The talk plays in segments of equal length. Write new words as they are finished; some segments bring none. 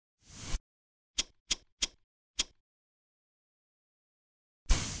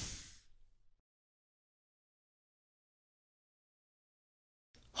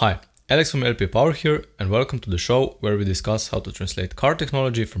Hi, Alex from LP Power here, and welcome to the show where we discuss how to translate car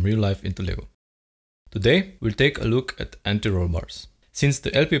technology from real life into Lego. Today, we'll take a look at anti-roll bars. Since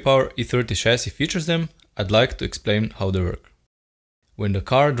the LP Power E30 chassis features them, I'd like to explain how they work. When the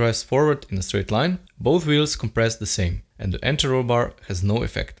car drives forward in a straight line, both wheels compress the same, and the anti-roll bar has no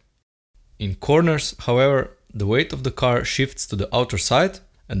effect. In corners, however, the weight of the car shifts to the outer side,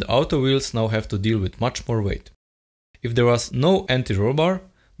 and the outer wheels now have to deal with much more weight. If there was no anti-roll bar,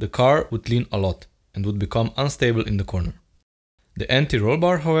 the car would lean a lot and would become unstable in the corner. The anti-roll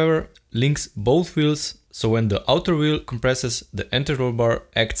bar, however, links both wheels, so when the outer wheel compresses, the anti-roll bar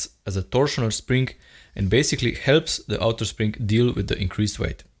acts as a torsional spring and basically helps the outer spring deal with the increased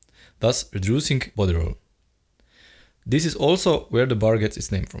weight, thus reducing body roll. This is also where the bar gets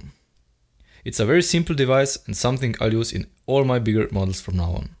its name from. It's a very simple device and something I'll use in all my bigger models from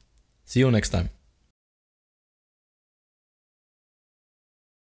now on. See you next time.